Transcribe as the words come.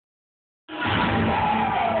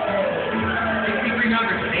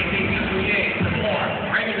members of AKB48 perform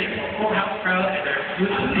regularly for a full house crowd at their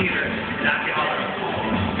exclusive theater in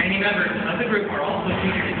Akihabara. Many members of the group are also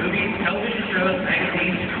featured in movies, television shows,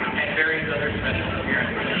 magazines, and various other special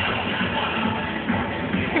appearances.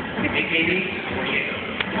 AKB48.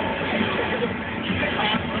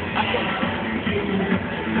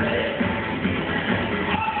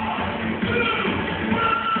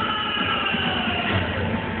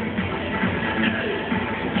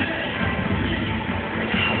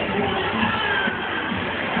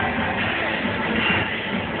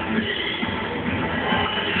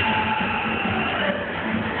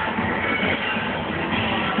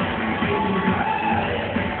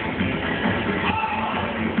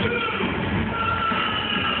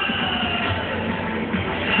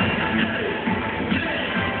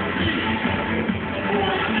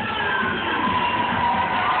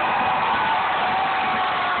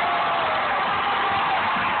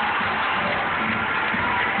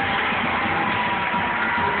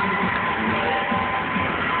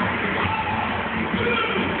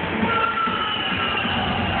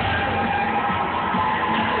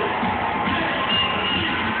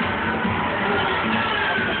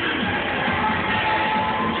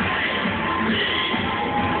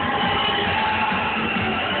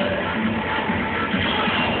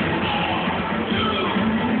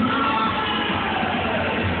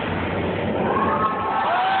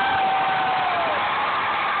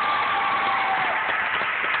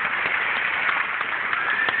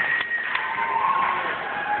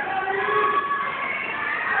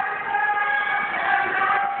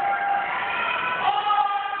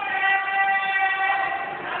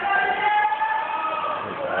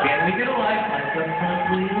 Can we get a live mic up front,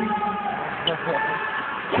 please?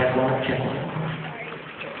 Check one, check one.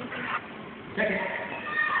 Check it.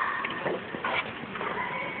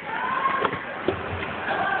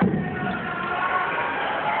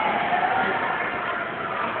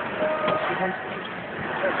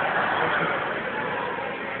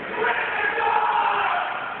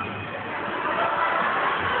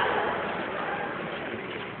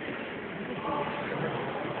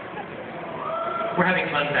 We're having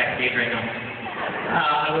fun backstage right now.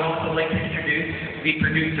 I would also like to introduce the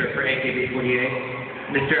producer for AKB48,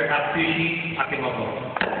 Mr. Atsushi Akimoto.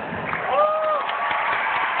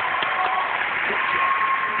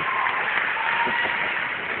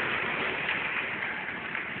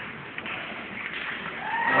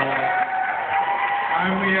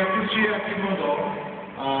 I'm Atsushi Akimoto,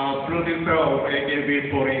 producer of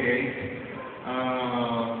AKB48.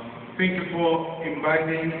 Thank you for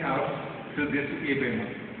inviting us to this event.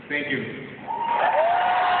 Thank you.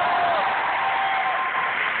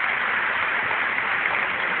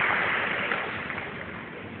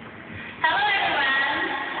 Hello everyone.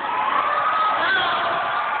 Hello.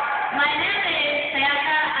 My name is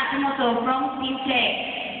Akimoto from Team K.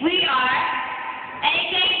 We are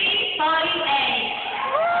AKB48.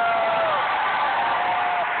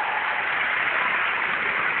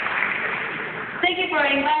 Thank you for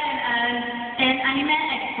inviting us in Anime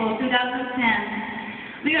Expo 2010.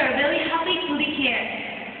 We are really happy to be here.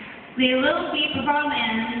 We will be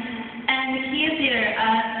performing in the Kia Theater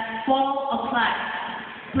at 4 o'clock.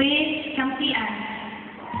 Please come see us.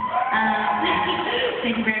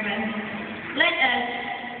 Thank you very much. Let us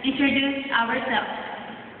introduce ourselves.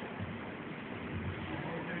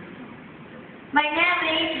 My name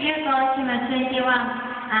is Yuko Shima21.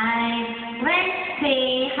 I went the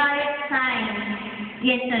hard science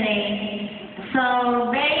yesterday. So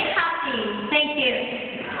very happy. Thank you.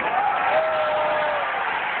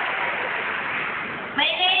 My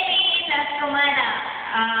name is Askomada.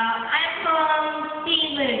 I'm from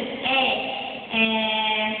Team A.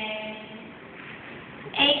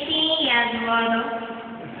 18 years old.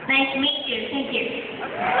 Nice to meet you. Thank you.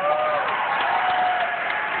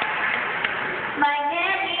 My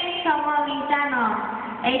name is Tomomi Tano.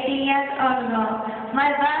 18 years old. My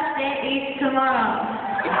birthday is tomorrow.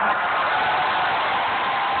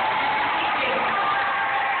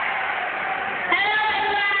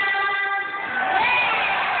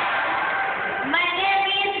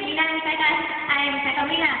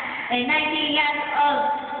 I'm 19 years old.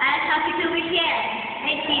 I'm happy to be here.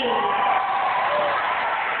 Thank you.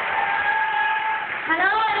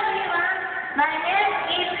 Hello everyone. My name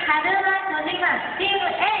is Haruna Kojima, Team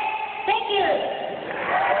A. Thank you.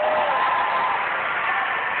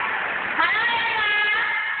 Hello everyone.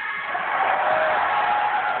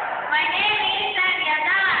 My name is Tanya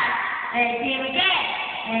Das, Team J.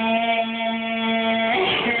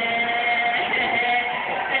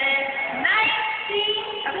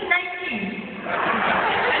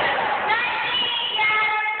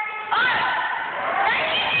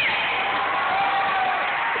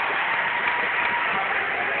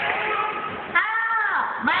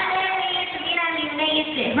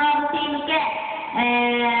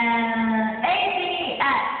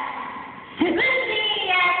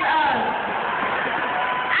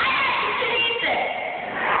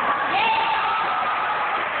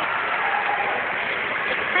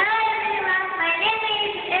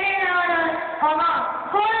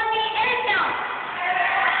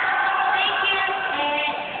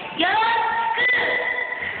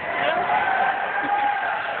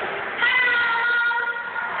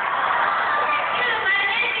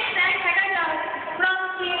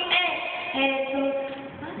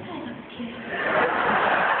 何歳だっけ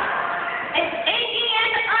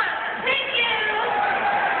？18&R! Thank you!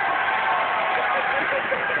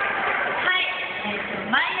 はい、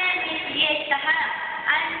My name is AX2010.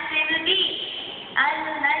 I'm 7B. I'm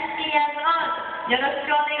 90 years old. よろしく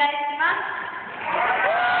お願いします。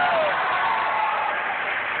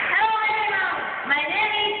Hello everyone. My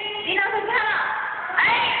name is Inofuka.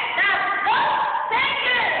 I love God. Thank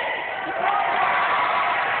you.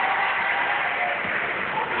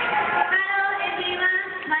 Hello everyone.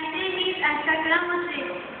 My name is Asakuramochi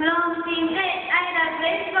from Team A. I love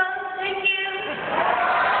baseball. Thank you.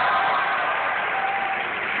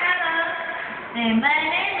 Hello. My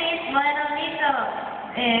name is Moeno Mito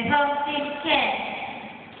from Team K.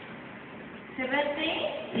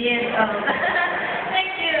 17 years old.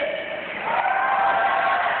 Thank you.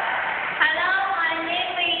 Hello, my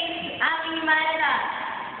name is Ami Maeda.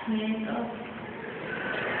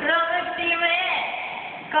 From Team A.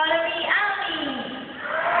 Call me Ami.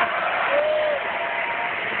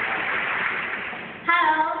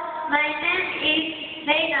 Hello, my name is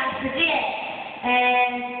Reina Fujie.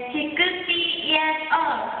 60 years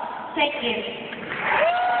old. Thank you.